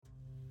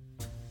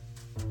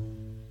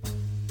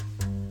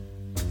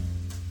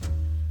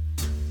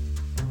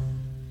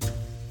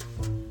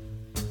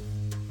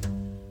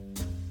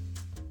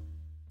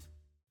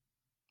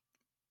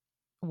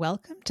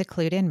Welcome to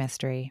Clued In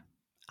Mystery.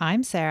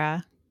 I'm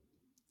Sarah.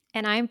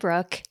 And I'm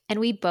Brooke, and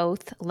we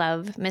both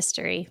love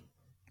mystery.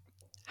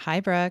 Hi,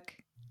 Brooke.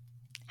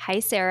 Hi,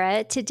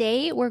 Sarah.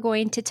 Today we're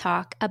going to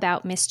talk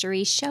about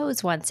mystery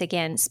shows once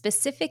again,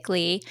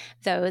 specifically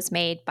those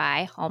made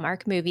by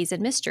Hallmark Movies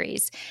and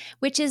Mysteries,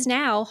 which is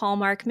now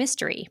Hallmark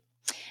Mystery.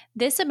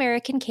 This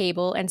American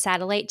cable and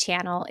satellite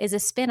channel is a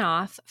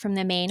spin-off from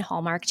the main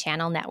Hallmark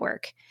Channel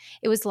network.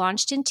 It was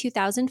launched in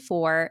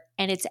 2004,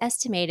 and it's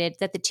estimated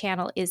that the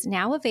channel is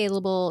now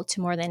available to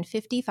more than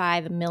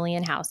 55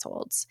 million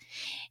households.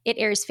 It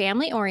airs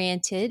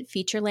family-oriented,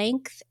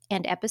 feature-length,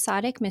 and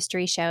episodic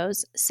mystery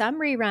shows, some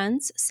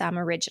reruns, some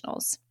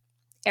originals.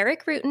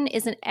 Eric Rutan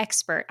is an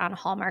expert on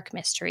Hallmark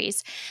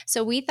mysteries,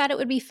 so we thought it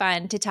would be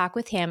fun to talk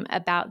with him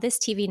about this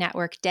TV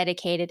network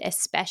dedicated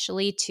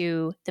especially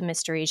to the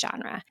mystery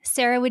genre.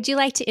 Sarah, would you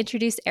like to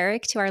introduce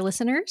Eric to our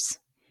listeners?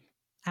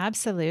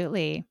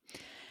 Absolutely.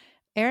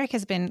 Eric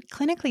has been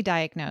clinically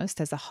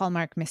diagnosed as a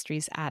Hallmark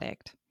Mysteries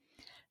addict.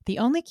 The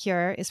only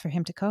cure is for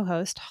him to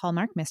co-host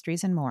Hallmark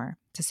Mysteries and More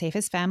to save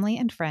his family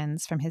and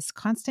friends from his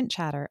constant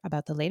chatter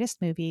about the latest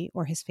movie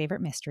or his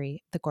favorite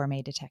mystery, The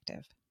Gourmet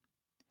Detective.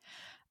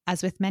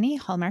 As with many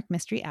Hallmark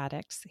mystery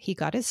addicts, he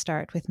got his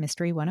start with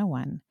Mystery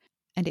 101,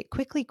 and it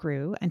quickly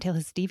grew until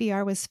his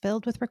DVR was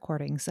filled with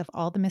recordings of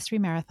all the mystery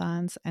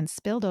marathons and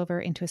spilled over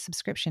into a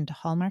subscription to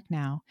Hallmark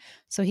Now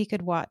so he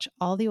could watch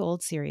all the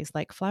old series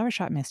like Flower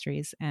Shop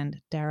Mysteries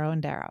and Darrow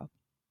and Darrow.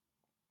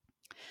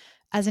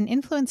 As an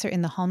influencer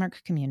in the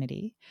Hallmark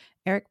community,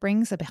 Eric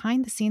brings a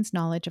behind-the-scenes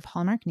knowledge of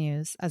Hallmark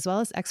news as well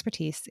as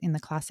expertise in the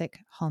classic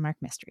Hallmark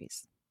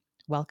mysteries.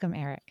 Welcome,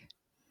 Eric.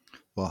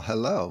 Well,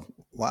 hello.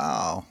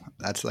 Wow.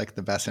 That's like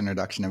the best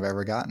introduction I've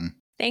ever gotten.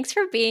 Thanks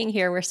for being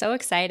here. We're so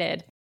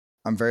excited.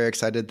 I'm very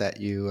excited that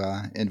you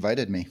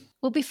invited me.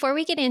 Well, before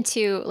we get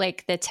into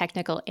like the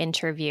technical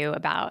interview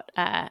about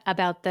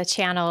the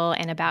channel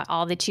and about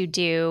all that you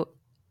do,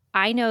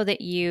 I know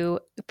that you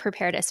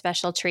prepared a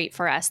special treat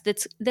for us.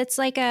 That's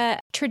like a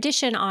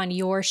tradition on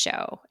your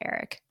show,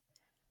 Eric.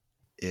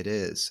 It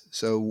is.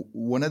 So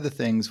one of the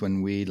things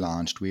when we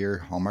launched, we are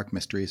Hallmark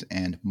Mysteries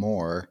and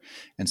More.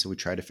 And so we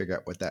try to figure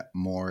out what that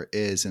more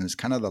is. And it's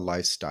kind of the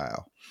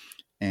lifestyle.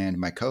 And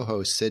my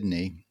co-host,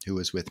 Sydney, who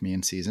was with me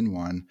in season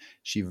 1,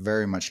 she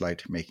very much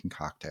liked making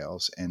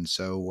cocktails. And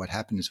so what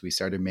happened is we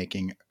started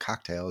making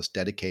cocktails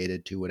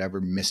dedicated to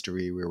whatever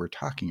mystery we were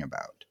talking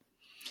about.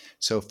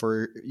 So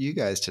for you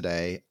guys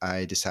today,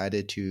 I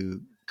decided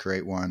to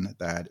create one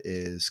that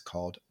is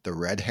called the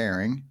Red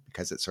Herring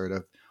because it's sort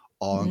of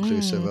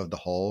all-inclusive of the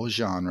whole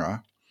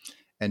genre.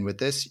 And with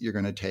this, you're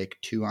going to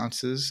take 2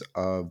 ounces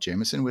of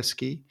Jameson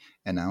whiskey,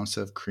 an ounce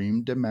of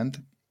creme de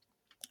menthe,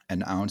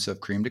 an ounce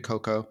of creme de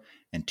cocoa,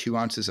 and 2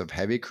 ounces of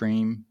heavy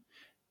cream.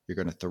 You're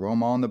going to throw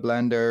them all in the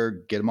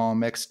blender, get them all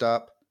mixed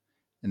up.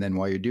 And then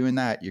while you're doing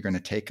that, you're going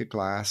to take a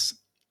glass,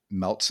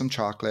 melt some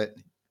chocolate,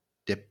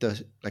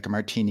 like a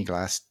martini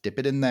glass, dip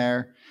it in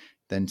there,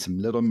 then some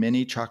little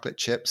mini chocolate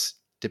chips,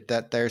 dip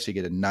that there so you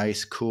get a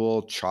nice,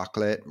 cool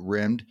chocolate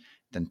rimmed.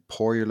 Then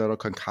pour your little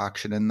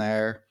concoction in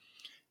there,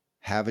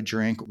 have a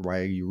drink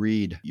while you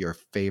read your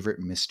favorite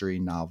mystery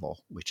novel,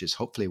 which is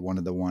hopefully one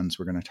of the ones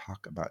we're going to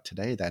talk about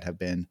today that have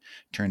been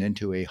turned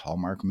into a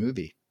Hallmark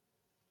movie.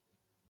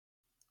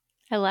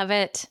 I love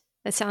it.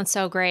 That sounds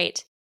so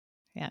great.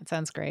 Yeah, it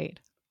sounds great.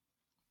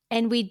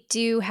 And we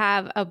do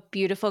have a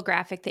beautiful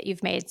graphic that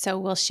you've made, so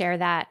we'll share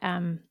that.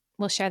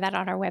 We'll share that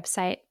on our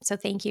website. So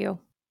thank you.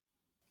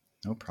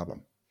 No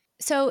problem.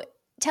 So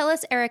tell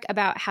us, Eric,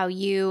 about how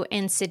you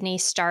and Sydney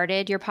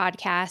started your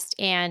podcast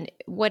and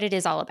what it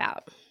is all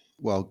about.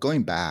 Well,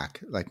 going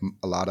back, like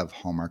a lot of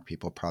Hallmark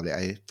people probably,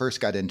 I first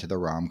got into the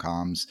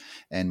rom-coms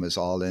and was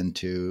all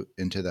into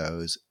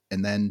those.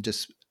 And then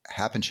just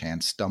happen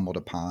chance stumbled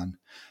upon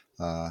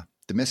the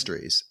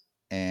mysteries.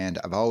 And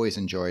I've always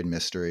enjoyed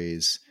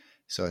mysteries.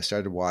 So I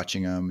started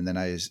watching them. And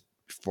then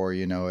before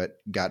you know it,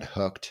 got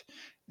hooked.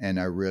 And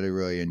I really,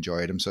 really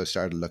enjoyed them. So I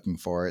started looking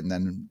for it and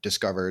then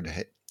discovered,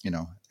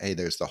 hey,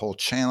 there's the whole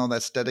channel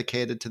that's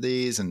dedicated to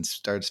these, and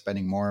started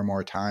spending more and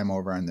more time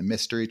over on the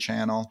Mystery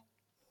Channel.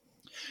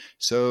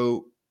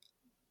 So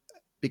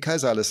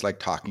because I just like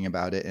talking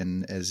about it,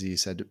 and as you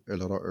said a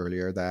little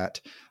earlier,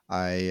 that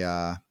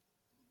I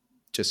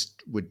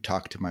just would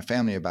talk to my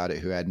family about it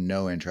who had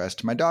no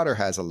interest. My daughter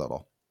has a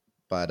little,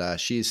 but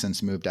she's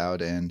since moved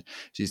out and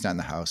she's not in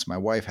the house. My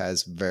wife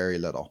has very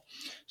little.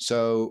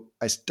 So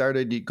I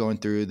started going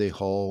through the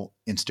whole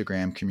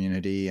Instagram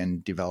community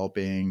and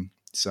developing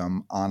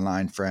some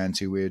online friends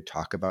who would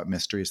talk about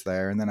mysteries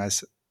there. And then I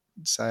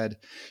said,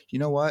 you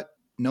know what?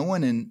 No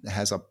one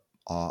has a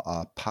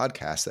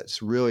podcast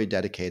that's really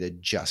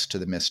dedicated just to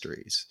the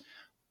mysteries.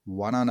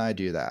 Why don't I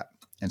do that?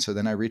 And so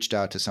then I reached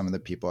out to some of the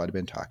people I'd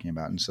been talking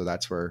about. And so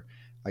that's where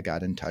I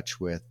got in touch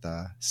with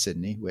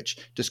Sydney, which,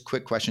 just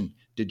quick question.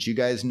 Did you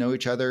guys know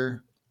each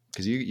other?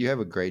 Because you have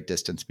a great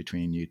distance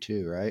between you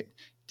two, right?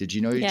 Did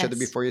you know each other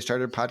before you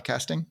started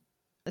podcasting?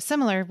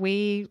 Similar.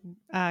 We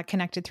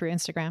connected through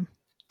Instagram.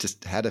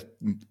 Just had a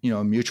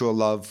mutual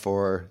love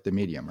for the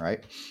medium,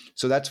 right?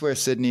 So that's where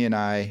Sydney and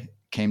I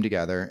came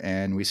together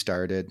and we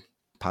started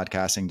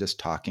podcasting, just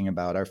talking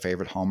about our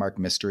favorite Hallmark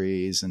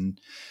mysteries. And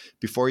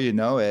before you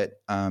know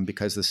it,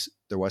 because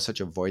there was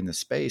such a void in the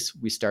space,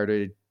 we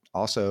started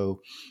also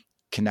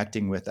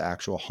connecting with the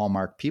actual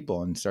Hallmark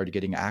people and started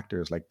getting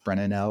actors like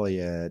Brennan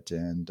Elliott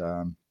and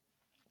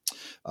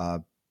uh,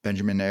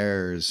 Benjamin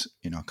Ayers,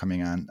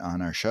 coming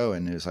on our show.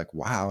 And it was like,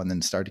 wow. And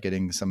then started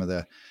getting some of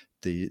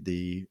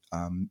the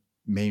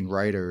main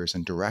writers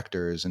and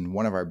directors. And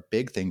one of our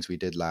big things we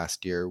did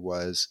last year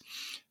was,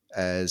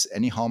 as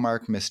any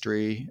Hallmark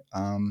mystery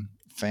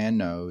fan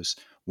knows,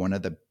 one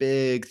of the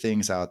big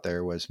things out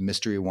there was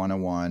Mystery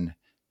 101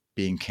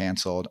 being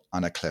canceled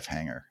on a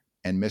cliffhanger.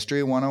 And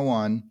Mystery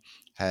 101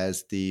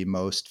 has the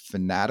most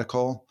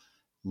fanatical,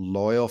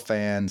 loyal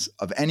fans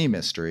of any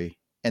mystery.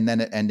 And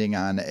then it ending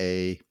on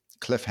a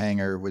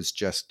cliffhanger was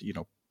just,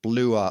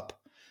 blew up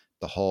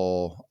the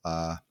whole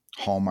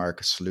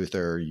Hallmark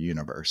sleuther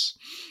universe.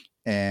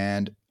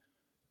 And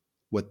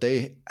what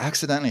they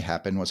accidentally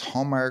happened was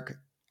Hallmark,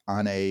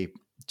 on a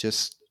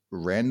just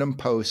random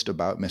post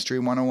about Mystery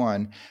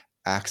 101,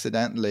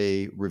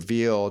 accidentally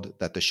revealed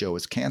that the show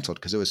was canceled,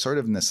 because it was sort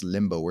of in this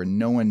limbo where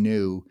no one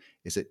knew,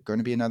 is it going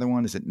to be another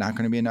one? Is it not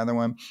going to be another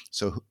one?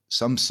 So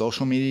some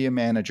social media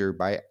manager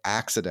by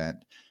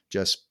accident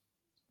just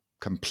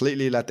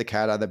completely let the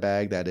cat out of the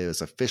bag that it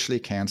was officially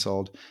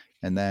canceled.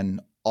 And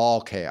then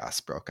all chaos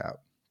broke out.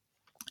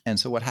 And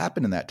so what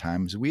happened in that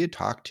time is we had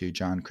talked to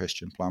John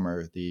Christian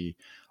Plummer, the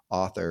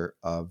author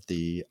of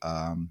the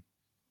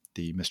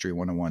Mystery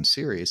 101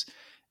 series,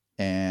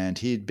 and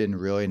he'd been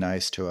really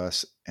nice to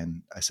us.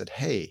 And I said,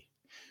 hey,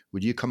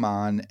 would you come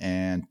on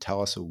and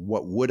tell us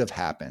what would have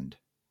happened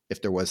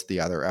if there was the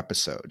other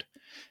episode?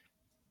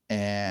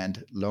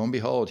 And lo and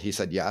behold, he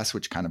said yes,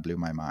 which kind of blew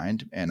my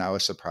mind. And I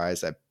was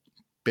surprised that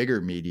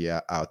bigger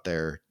media out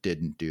there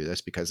didn't do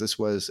this, because this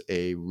was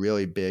a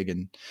really big,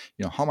 and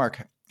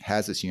Hallmark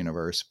has this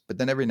universe, but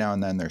then every now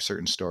and then there's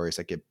certain stories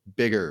that get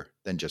bigger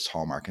than just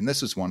Hallmark, and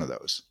this was one of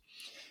those.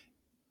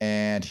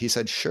 And he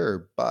said,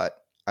 sure, but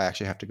I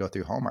actually have to go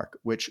through Hallmark,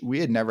 which we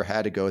had never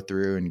had to go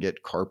through and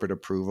get corporate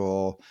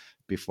approval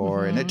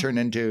before. And it turned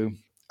into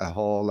a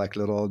whole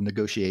little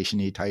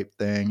negotiation-y type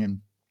thing. And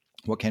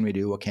what can we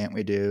do? What can't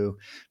we do?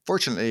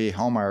 Fortunately,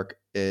 Hallmark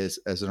is,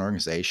 as an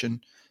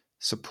organization,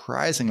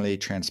 surprisingly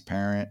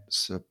transparent,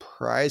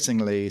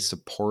 surprisingly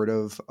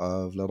supportive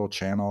of little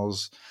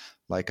channels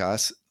like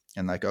us,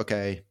 and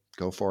okay,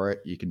 go for it.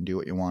 You can do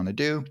what you want to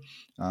do.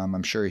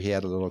 I'm sure he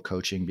had a little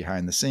coaching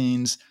behind the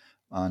scenes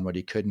on what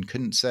he could and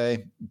couldn't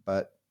say,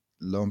 but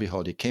lo and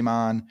behold, he came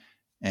on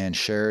and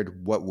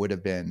shared what would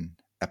have been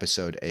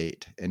episode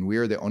 8. And we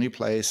were the only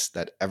place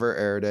that ever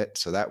aired it.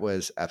 So that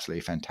was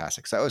absolutely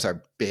fantastic. So that was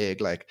our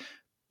big,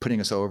 putting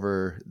us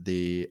over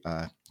the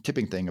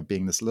tipping thing of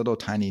being this little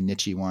tiny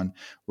niche one,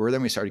 where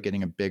then we started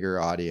getting a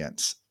bigger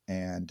audience.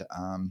 And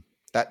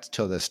that's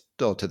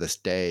still to this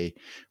day,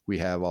 we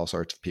have all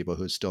sorts of people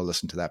who still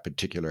listen to that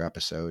particular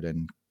episode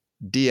and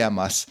DM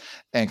us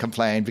and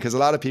complain, because a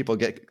lot of people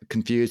get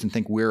confused and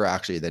think we're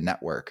actually the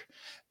network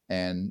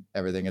and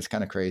everything. It's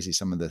kind of crazy,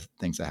 some of the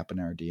things that happen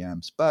in our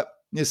DMs. But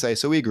you say,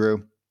 so we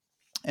grew.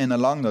 And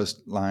along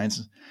those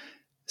lines,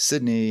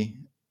 Sydney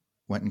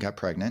went and got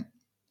pregnant.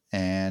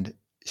 And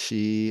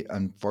she,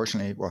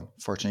 fortunately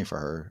for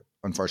her,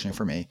 unfortunately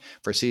for me,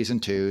 for season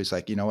 2, is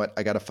like, you know what?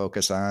 I got to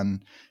focus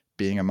on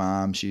being a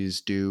mom.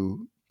 She's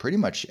due pretty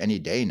much any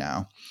day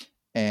now.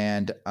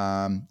 And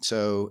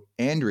so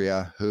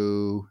Andrea,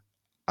 who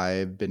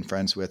I've been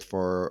friends with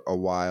for a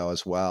while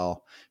as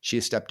well, she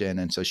stepped in.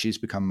 And so she's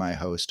become my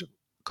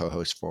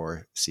co-host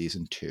for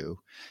season 2.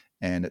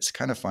 And it's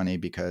kind of funny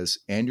because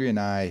Andrea and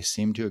I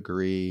seem to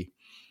agree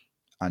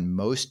on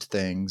most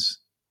things,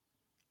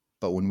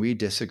 but when we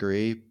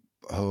disagree,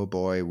 oh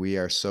boy, we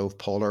are so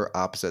polar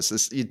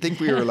opposites. You'd think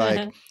we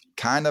were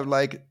kind of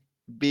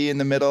be in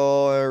the middle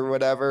or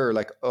whatever,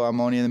 or oh,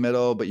 I'm only in the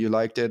middle, but you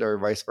liked it, or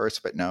vice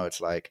versa. But no,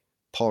 it's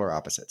polar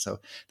opposite. So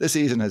this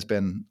season has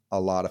been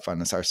a lot of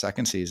fun. It's our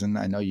second season.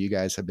 I know you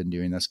guys have been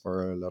doing this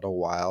for a little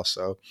while.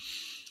 So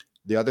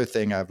the other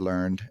thing I've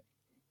learned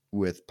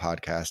with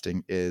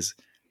podcasting is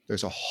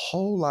there's a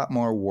whole lot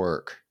more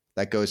work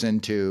that goes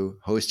into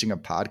hosting a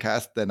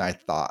podcast than I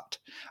thought.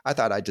 I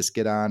thought I'd just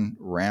get on,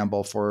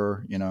 ramble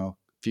for, a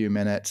few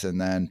minutes,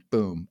 and then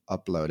boom,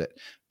 upload it.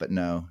 But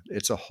no,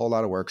 it's a whole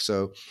lot of work.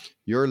 So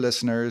your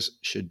listeners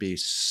should be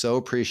so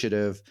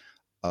appreciative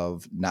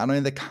of not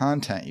only the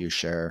content you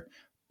share,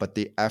 but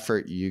the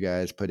effort you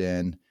guys put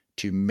in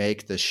to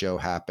make the show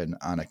happen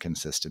on a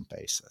consistent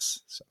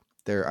basis. So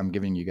I'm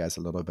giving you guys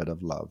a little bit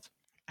of love.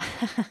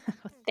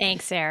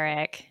 Thanks,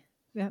 Eric.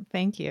 Yeah,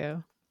 thank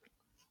you.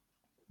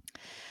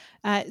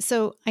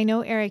 So I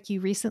know, Eric,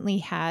 you recently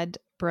had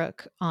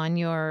Brooke on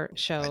your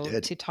show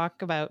to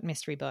talk about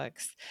mystery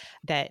books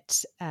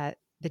that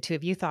the two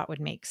of you thought would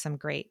make some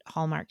great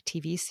Hallmark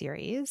TV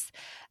series.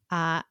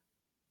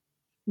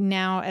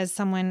 Now, as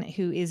someone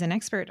who is an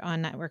expert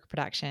on network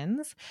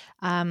productions,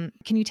 can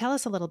you tell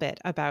us a little bit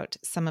about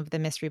some of the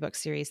mystery book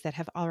series that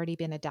have already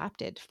been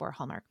adapted for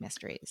Hallmark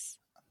Mysteries?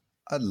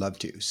 I'd love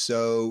to.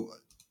 So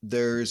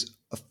there's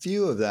a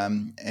few of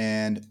them,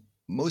 and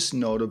most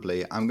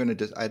notably, I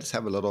just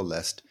have a little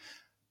list.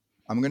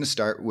 I'm going to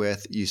start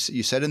with you.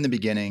 You said in the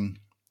beginning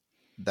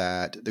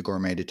that The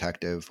Gourmet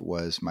Detective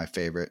was my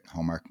favorite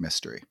Hallmark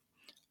mystery.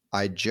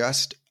 I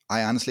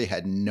honestly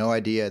had no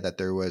idea that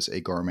there was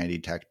a Gourmet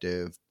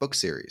Detective book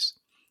series.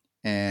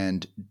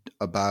 And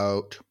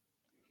about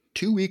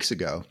 2 weeks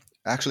ago,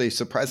 actually,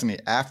 surprisingly,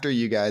 after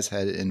you guys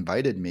had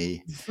invited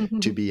me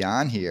to be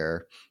on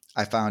here,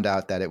 I found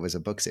out that it was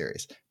a book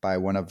series by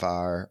one of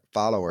our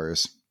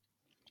followers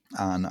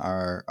on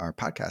our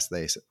podcast.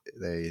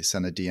 They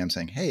sent a DM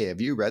saying, "Hey, have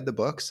you read the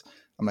books?"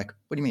 I'm like,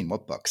 "What do you mean?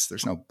 What books?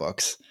 There's no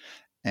books."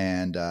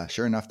 And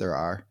sure enough, there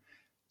are.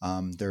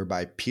 They're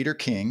by Peter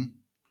King.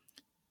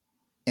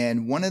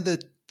 And one of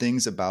the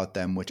things about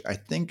them, which I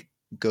think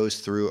goes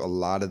through a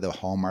lot of the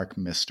Hallmark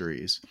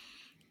mysteries,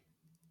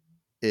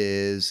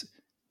 is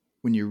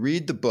when you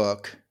read the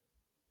book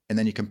and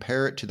then you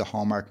compare it to the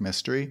Hallmark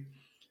mystery,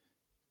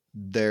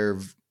 they're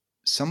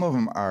some of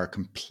them are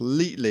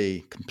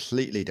completely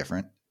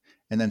different.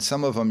 And then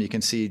some of them you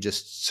can see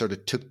just sort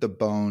of took the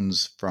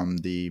bones from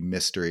the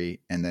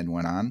mystery and then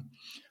went on.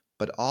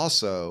 But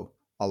also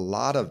a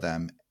lot of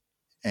them,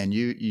 and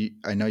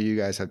I know you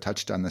guys have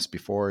touched on this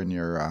before in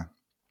your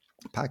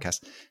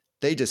podcast,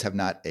 they just have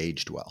not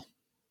aged well.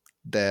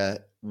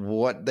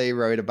 What they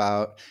wrote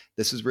about,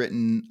 this was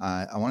written,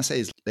 I want to say,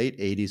 is late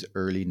 80s,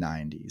 early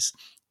 90s.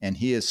 And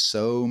he is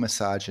so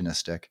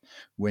misogynistic.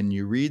 When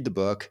you read the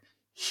book,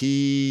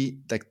 he,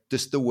 like,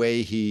 just the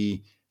way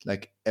he,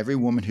 like, every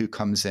woman who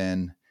comes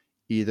in,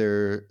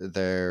 either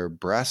their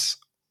breasts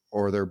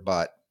or their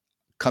butt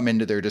come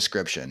into their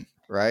description,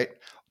 right?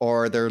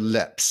 Or their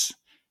lips.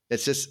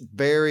 It's just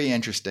very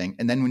interesting.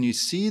 And then when you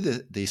see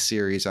the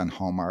series on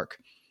Hallmark,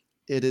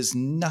 it is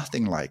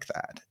nothing like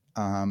that.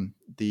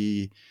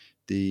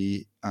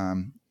 The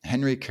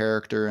Henry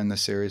character in the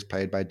series,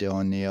 played by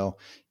Dylan Neal,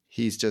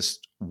 he's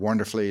just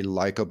wonderfully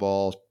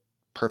likable,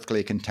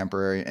 perfectly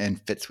contemporary,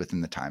 and fits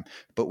within the time.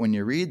 But when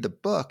you read the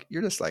book,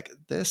 you're just like,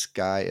 this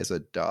guy is a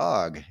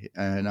dog.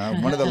 And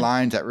one of the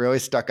lines that really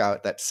stuck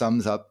out that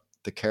sums up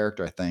the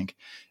character, I think,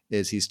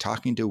 is he's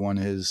talking to one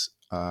of his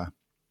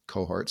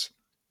cohorts,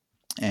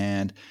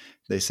 and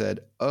they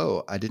said,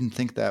 "Oh, I didn't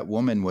think that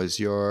woman was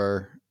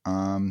your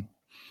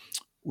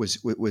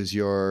was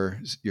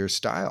your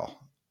style."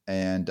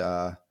 And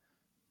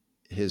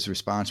his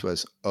response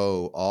was,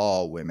 "Oh,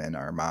 all women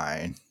are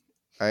mine."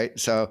 Right.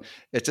 So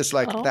it's just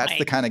like, Oh that's my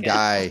the kind of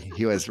guy goodness.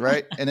 he was.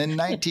 Right. And in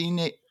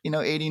 89,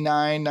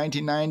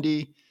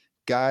 1990,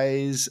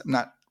 guys, I'm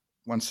not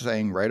once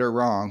saying right or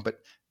wrong, but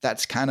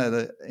that's kind of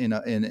the,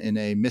 in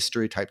a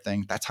mystery type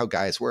thing, that's how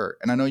guys were.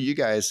 And I know you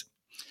guys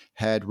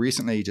had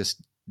recently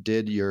just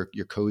did your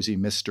cozy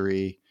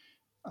mystery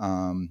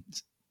um,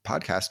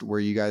 podcast where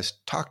you guys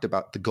talked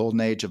about the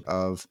golden age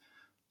of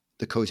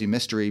the cozy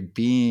mystery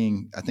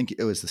being, I think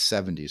it was the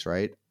 70s,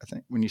 right? I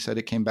think when you said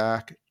it came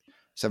back,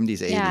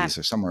 70s, Yeah. 80s,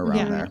 or somewhere around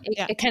Yeah. Mhm. there.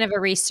 Yeah. Kind of a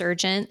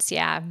resurgence.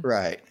 Yeah.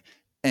 Right.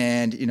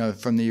 And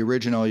from the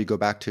original, you go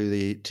back to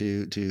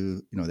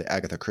the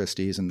Agatha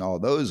Christie's and all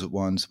those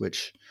ones,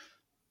 which,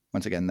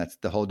 once again, that's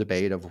the whole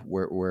debate of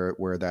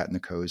where that in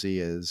the cozy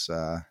is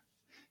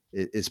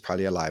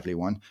probably a lively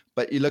one.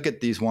 But you look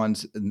at these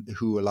ones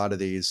who a lot of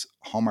these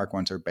Hallmark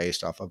ones are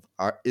based off of,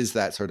 is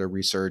that sort of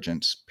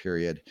resurgence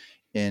period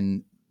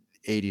in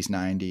 80s,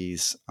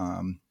 90s,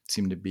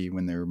 seem to be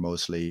when they were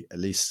mostly at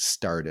least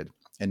started.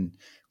 And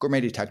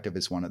Gourmet Detective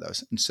is one of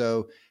those. And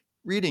so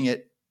reading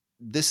it,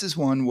 this is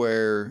one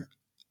where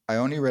I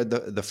only read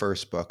the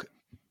first book,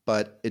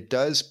 but it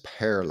does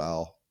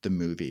parallel the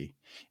movie.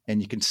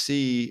 And you can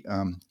see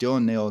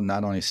Dylan Neal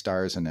not only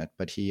stars in it,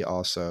 but he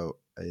also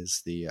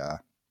is the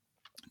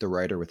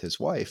writer with his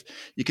wife.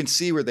 You can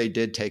see where they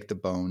did take the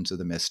bones of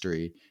the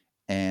mystery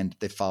and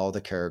they follow the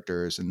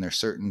characters, and there's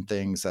certain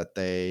things that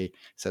they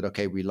said,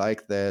 okay, we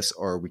like this,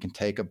 or we can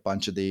take a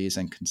bunch of these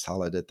and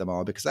consolidate them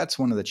all, because that's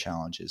one of the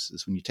challenges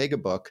is when you take a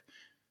book,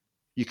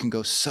 you can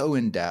go so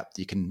in depth,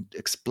 you can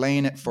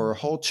explain it for a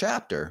whole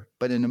chapter,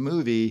 but in a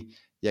movie,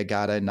 you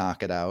gotta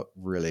knock it out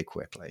really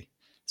quickly.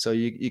 So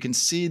you can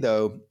see,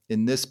 though,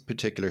 in this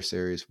particular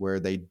series where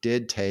they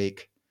did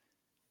take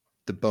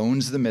the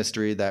bones of the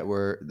mystery that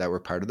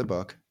were part of the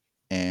book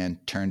and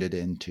turned it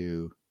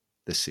into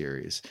the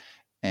series.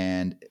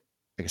 And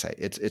like I say,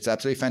 it's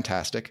absolutely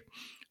fantastic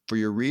for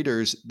your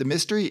readers. The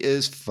mystery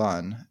is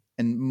fun,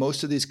 and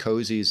most of these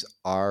cozies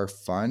are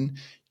fun.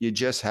 You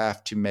just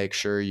have to make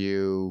sure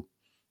you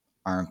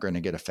aren't going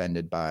to get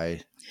offended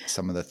by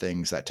some of the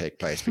things that take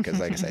place, because,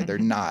 like I say, they're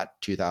not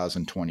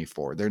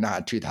 2024, they're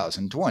not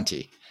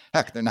 2020,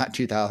 heck, they're not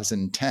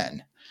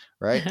 2010,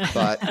 right?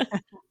 But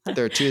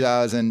they're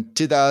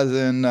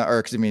 2000, or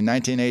excuse me,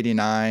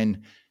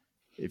 1989.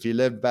 If you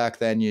lived back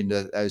then, you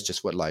know that was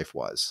just what life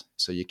was.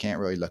 So you can't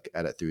really look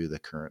at it through the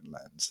current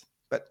lens.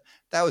 But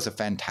that was a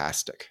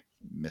fantastic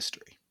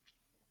mystery.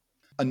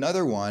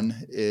 Another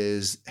one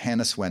is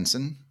Hannah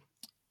Swenson,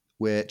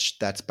 which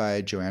that's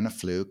by Joanna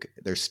Fluke.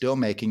 They're still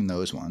making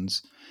those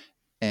ones.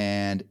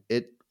 And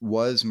it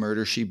was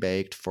Murder, She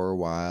Baked for a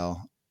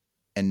while.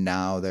 and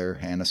now they're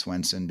Hannah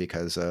Swenson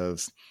because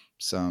of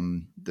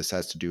this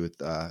has to do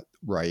with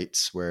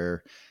rights,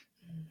 where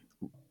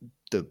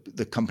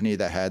the company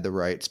that had the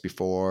rights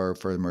before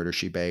for Murder,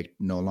 She Baked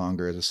no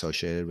longer is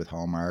associated with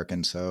Hallmark.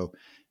 And so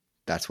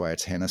that's why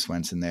it's Hannah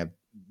Swenson. They have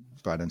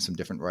brought in some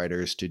different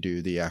writers to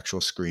do the actual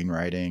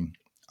screenwriting.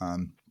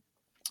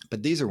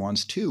 But these are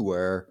ones too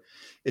where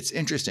it's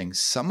interesting.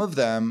 Some of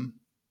them,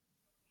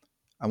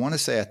 I want to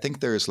say, I think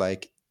there's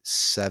like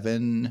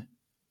seven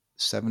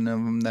of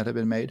them that have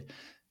been made.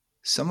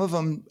 Some of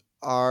them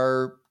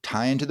are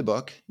tie into the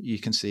book. You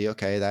can see,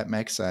 okay, that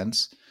makes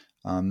sense.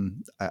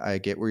 I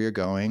get where you're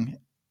going.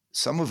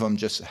 Some of them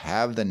just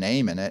have the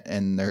name in it,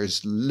 and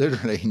there's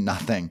literally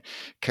nothing.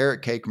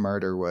 Carrot Cake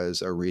Murder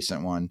was a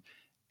recent one.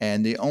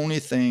 And the only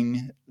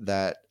thing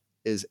that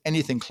is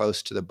anything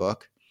close to the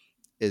book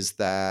is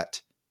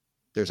that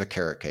there's a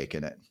carrot cake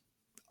in it.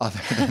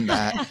 Other than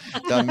that,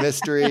 the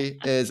mystery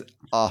is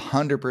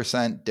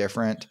 100%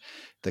 different.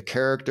 The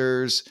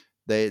characters,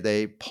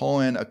 they pull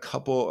in a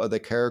couple of the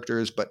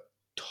characters, but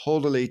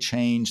totally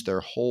change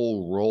their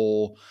whole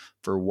role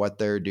for what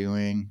they're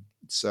doing.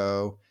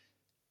 So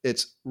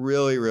it's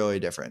really, really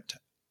different.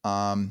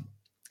 One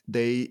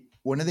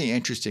of the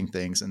interesting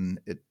things, and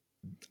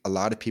a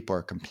lot of people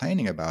are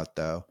complaining about,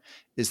 though,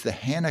 is the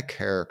Hannah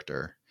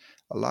character.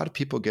 A lot of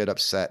people get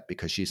upset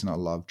because she's in a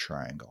love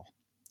triangle.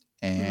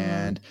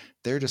 And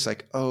they're just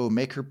like, oh,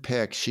 make her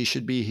pick. She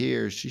should be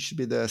here. She should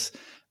be this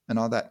and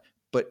all that.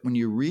 But when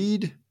you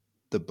read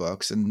the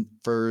books, and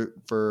for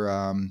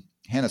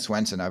Hannah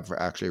Swenson, I've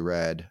actually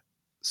read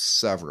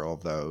several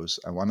of those.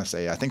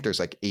 I think there's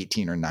like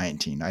 18 or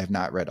 19. I have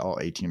not read all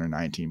 18 or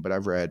 19, but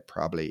I've read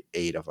probably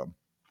 8 of them.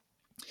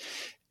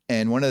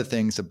 And one of the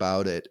things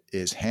about it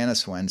is Hannah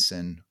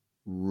Swenson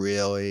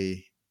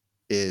really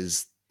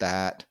is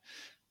that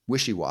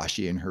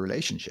wishy-washy in her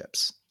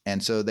relationships.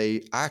 And so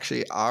they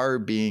actually are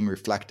being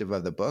reflective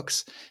of the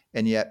books.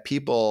 And yet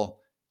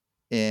people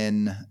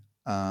in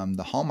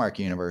the Hallmark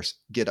universe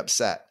get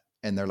upset.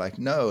 And they're like,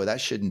 no, that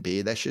shouldn't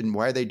be.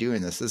 Why are they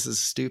doing this? This is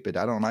stupid.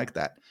 I don't like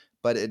that.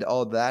 But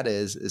all that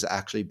is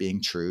actually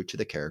being true to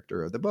the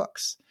character of the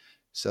books.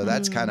 So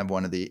that's kind of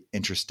one of the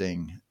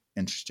interesting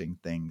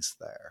things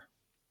there.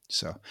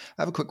 So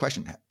I have a quick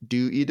question.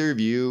 Do either of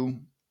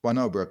you, well,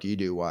 no, Brooke, you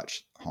do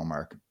watch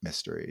Hallmark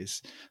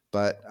Mysteries,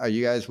 but are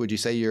you guys, would you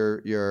say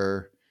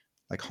you're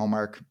like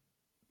Hallmark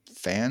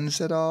fans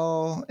at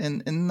all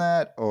in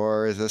that?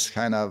 Or is this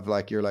kind of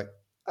like, you're like,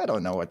 I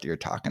don't know what you're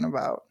talking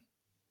about?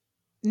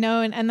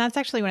 No, and that's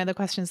actually one of the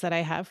questions that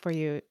I have for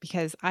you,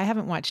 because I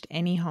haven't watched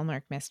any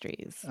Hallmark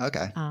Mysteries.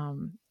 Okay.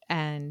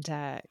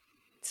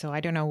 So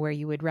I don't know where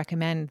you would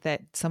recommend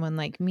that someone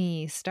like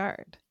me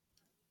start.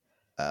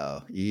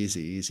 Oh,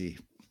 easy.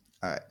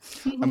 All right.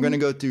 I'm going to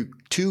go through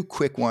 2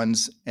 quick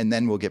ones and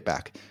then we'll get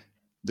back.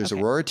 There's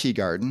Okay. Aurora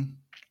Teagarden.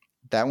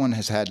 That one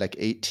has had like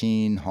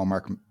 18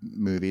 Hallmark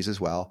movies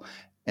as well.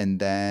 And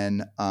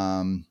then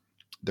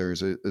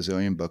there's a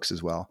zillion books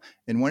as well.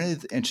 And one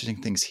of the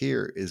interesting things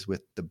here is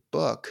with the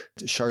book,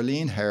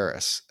 Charlene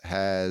Harris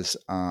has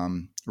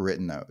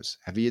written those.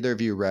 Have either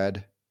of you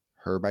read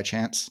her by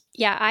chance?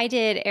 Yeah, I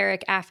did,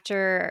 Eric,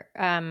 after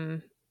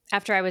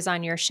I was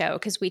on your show,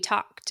 because we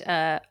talked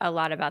a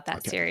lot about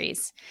that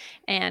series,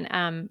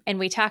 and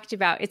we talked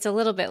about, it's a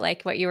little bit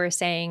like what you were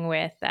saying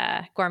with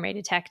Gourmet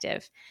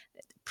Detective,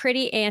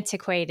 pretty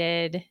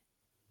antiquated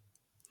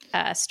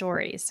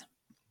stories,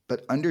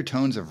 but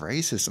undertones of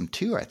racism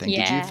too, I think.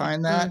 Yeah. Did you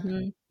find that?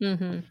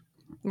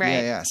 Right.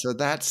 Yeah. So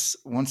that's,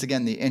 once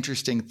again, the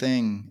interesting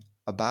thing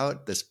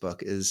about this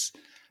book is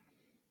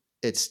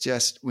it's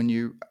just when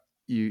you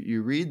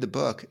read the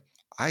book,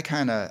 I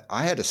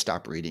had to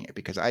stop reading it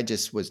because I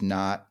just was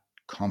not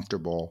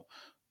comfortable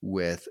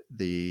with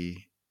the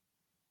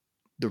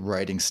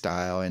writing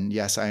style. And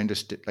yes, I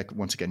understood, like,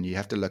 once again, you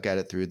have to look at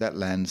it through that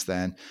lens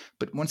then.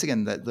 But once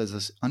again, there's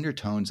this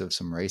undertones of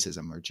some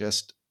racism are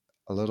just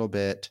a little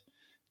bit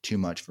too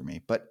much for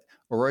me. But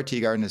Aurora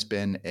Teagarden has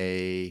been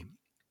a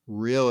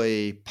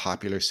really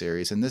popular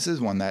series. And this is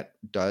one that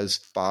does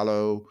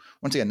follow,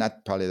 once again,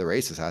 not probably the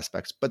racist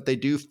aspects, but they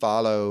do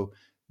follow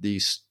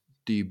the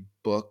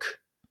book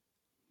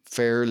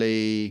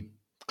fairly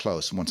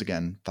close. Once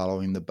again,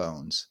 following the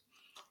bones.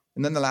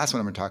 And then the last one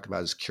I'm going to talk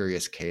about is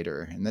Curious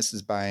Cater. And this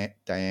is by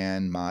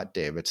Diane Mott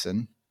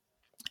Davidson.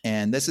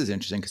 And this is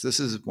interesting because this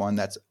is one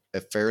that's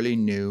a fairly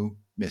new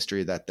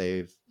mystery that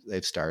they've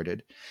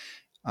started.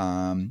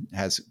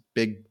 Has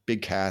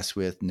big cast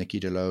with Nikki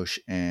DeLoach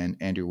and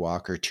Andrew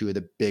Walker, 2 of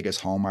the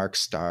biggest Hallmark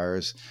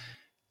stars.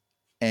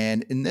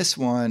 And in this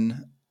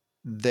one,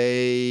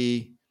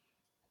 they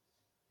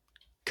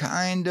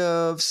kind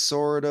of,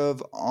 sort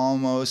of,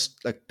 almost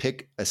like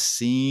pick a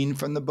scene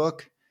from the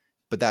book,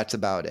 but that's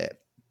about it.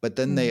 But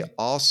then they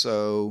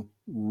also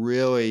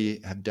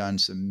really have done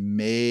some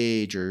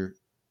major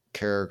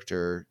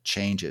character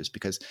changes,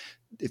 because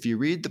if you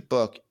read the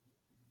book,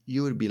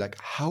 you would be like,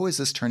 how is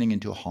this turning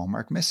into a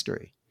Hallmark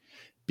mystery?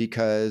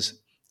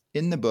 Because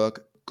in the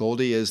book,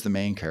 Goldie is the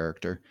main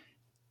character,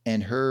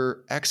 and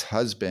her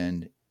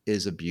ex-husband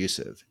is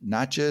abusive,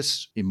 not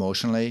just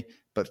emotionally,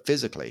 but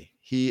physically.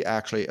 He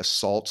actually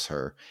assaults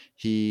her.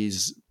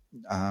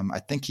 I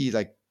think he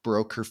like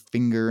broke her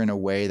finger in a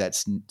way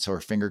so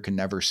her finger can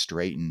never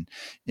straighten.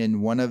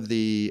 In one of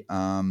the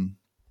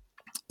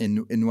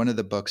in one of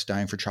the books,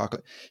 Dying for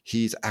Chocolate,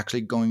 he's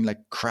actually going like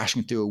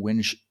crashing through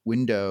a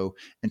window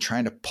and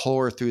trying to pull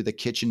her through the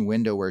kitchen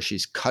window where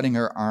she's cutting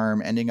her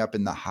arm, ending up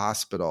in the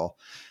hospital.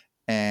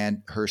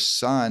 And her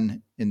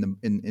son in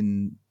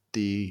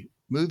the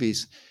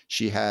movies,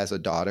 she has a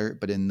daughter,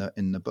 but in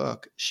the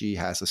book, she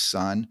has a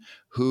son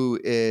who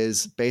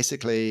is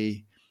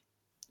basically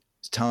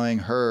telling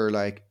her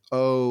like,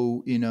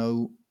 oh,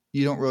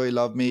 you don't really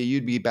love me.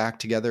 You'd be back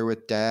together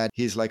with dad.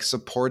 He's like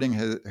supporting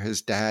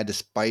his dad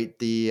despite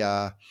the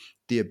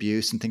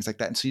abuse and things like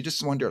that. And so you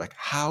just wonder like,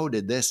 how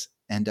did this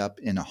end up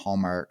in a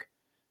Hallmark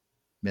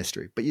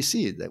mystery? But you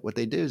see that what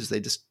they did is they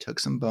just took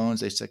some bones.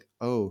 They said,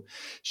 oh,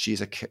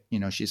 she's a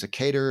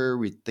caterer.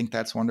 We think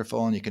that's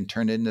wonderful. And you can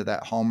turn it into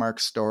that Hallmark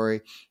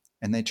story,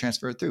 and they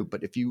transfer it through.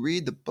 But if you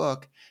read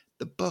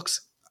the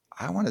book's,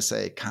 I want to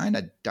say, kind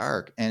of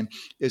dark. And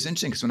it was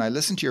interesting because when I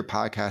listened to your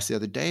podcast the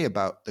other day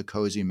about the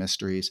cozy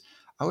mysteries,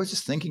 I was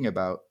just thinking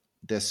about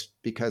this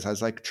because I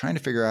was like trying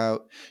to figure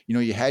out,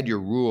 you had your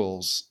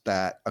rules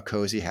that a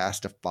cozy has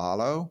to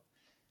follow.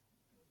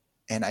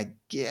 And I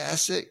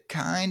guess it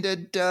kind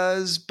of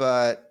does,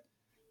 but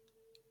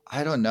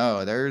I don't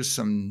know. There's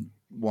some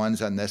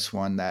ones on this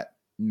one that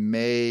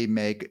may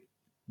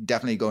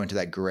definitely go into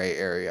that gray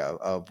area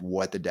of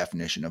what the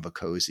definition of a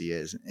cozy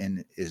is.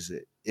 And is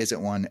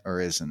it one or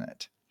isn't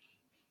it?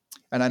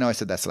 And I know I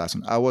said that's the last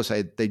one. I will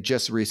say they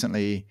just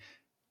recently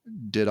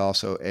did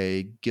also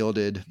a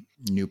Gilded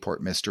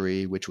Newport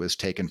mystery, which was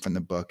taken from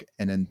the book.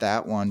 And in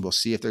that one, we'll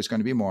see if there's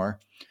going to be more.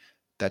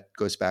 That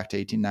goes back to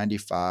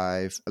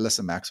 1895.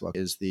 Alyssa Maxwell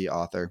is the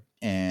author,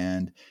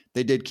 and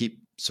they did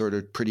keep sort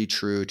of pretty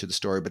true to the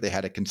story, but they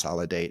had to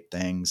consolidate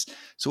things.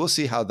 So we'll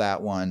see how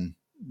that one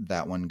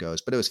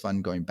goes. But it was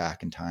fun going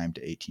back in time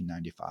to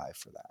 1895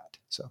 for that.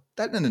 So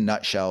that in a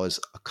nutshell is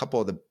a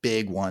couple of the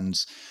big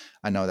ones.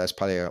 I know that's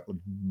probably a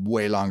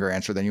way longer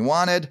answer than you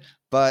wanted,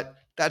 but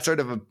that's sort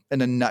of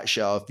in a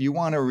nutshell. If you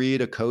want to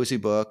read a cozy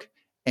book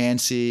and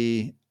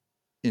see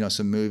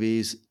some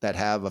movies that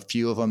have a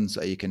few of them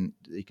that you can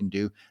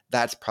do,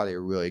 that's probably a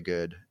really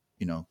good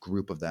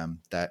group of them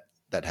that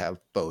have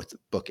both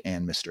book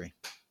and mystery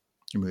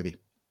movie.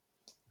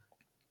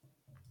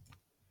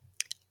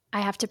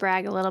 I have to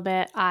brag a little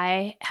bit.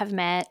 I have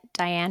met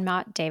Diane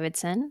Mott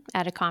Davidson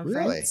at a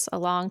conference a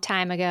long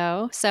time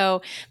ago.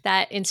 So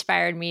that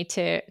inspired me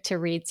to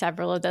read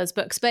several of those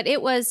books. But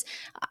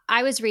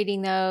I was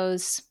reading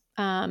those,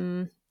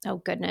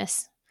 oh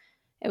goodness,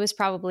 it was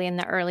probably in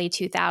the early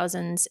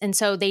 2000s. And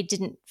so they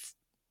didn't,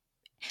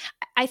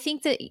 I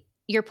think that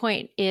your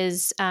point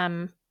is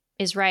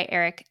right,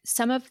 Eric.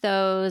 Some of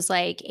those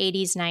like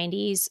 80s,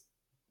 90s,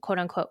 quote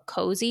unquote,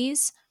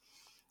 cozies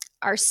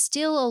are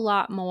still a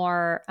lot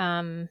more,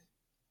 I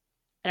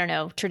don't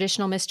know,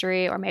 traditional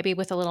mystery, or maybe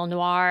with a little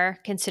noir,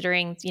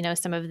 considering,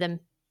 some of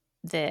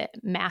the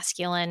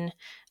masculine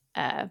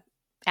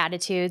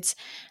attitudes.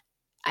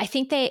 I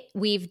think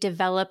we've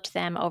developed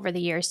them over the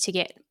years to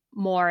get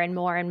more and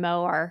more and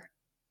more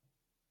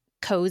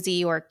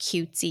cozy or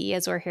cutesy,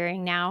 as we're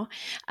hearing now.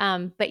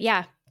 But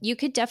yeah, you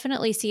could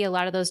definitely see a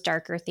lot of those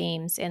darker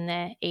themes in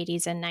the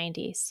 80s and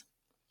 90s.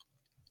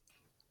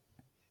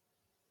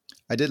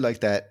 I did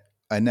like that.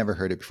 I never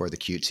heard it before, the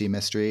cutesy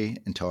mystery,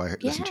 until I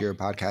listened to your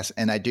podcast.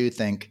 And I do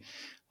think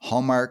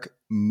Hallmark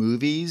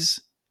movies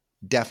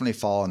definitely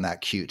fall in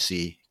that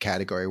cutesy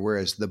category,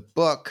 whereas the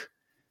book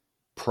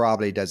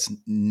probably does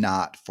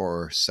not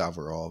for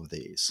several of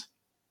these.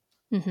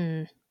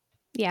 Mm-hmm.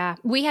 Yeah,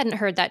 we hadn't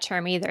heard that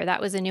term either.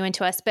 That was a new one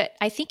to us, but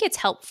I think it's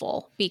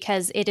helpful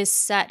because it is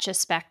such a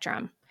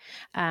spectrum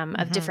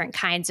of different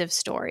kinds of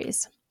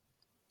stories.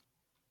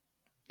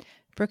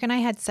 Brooke and I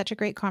had such a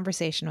great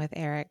conversation with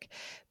Eric,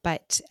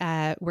 but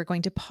we're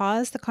going to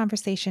pause the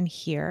conversation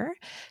here,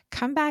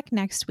 come back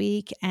next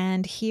week,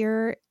 and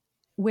hear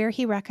where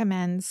he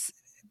recommends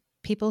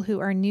people who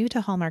are new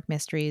to Hallmark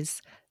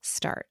Mysteries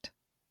start.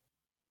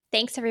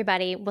 Thanks,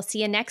 everybody. We'll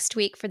see you next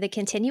week for the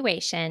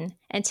continuation.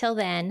 Until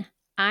then,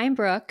 I'm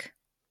Brooke.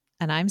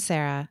 And I'm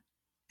Sarah,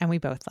 and we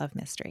both love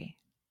mystery.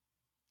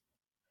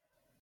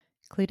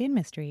 Clued In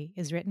Mystery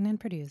is written and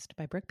produced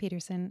by Brooke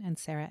Peterson and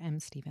Sarah M.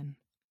 Stephen.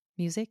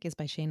 Music is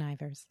by Shane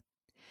Ivers.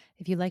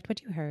 If you liked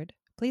what you heard,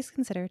 please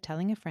consider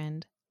telling a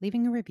friend,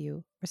 leaving a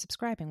review, or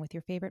subscribing with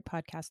your favorite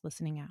podcast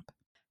listening app.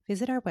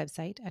 Visit our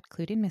website at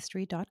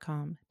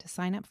cluedinmystery.com to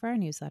sign up for our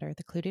newsletter,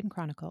 The Clued In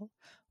Chronicle,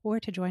 or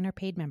to join our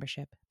paid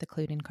membership, The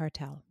Clued In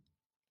Cartel.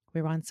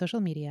 We're on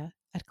social media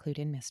at Clued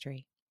In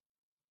Mystery.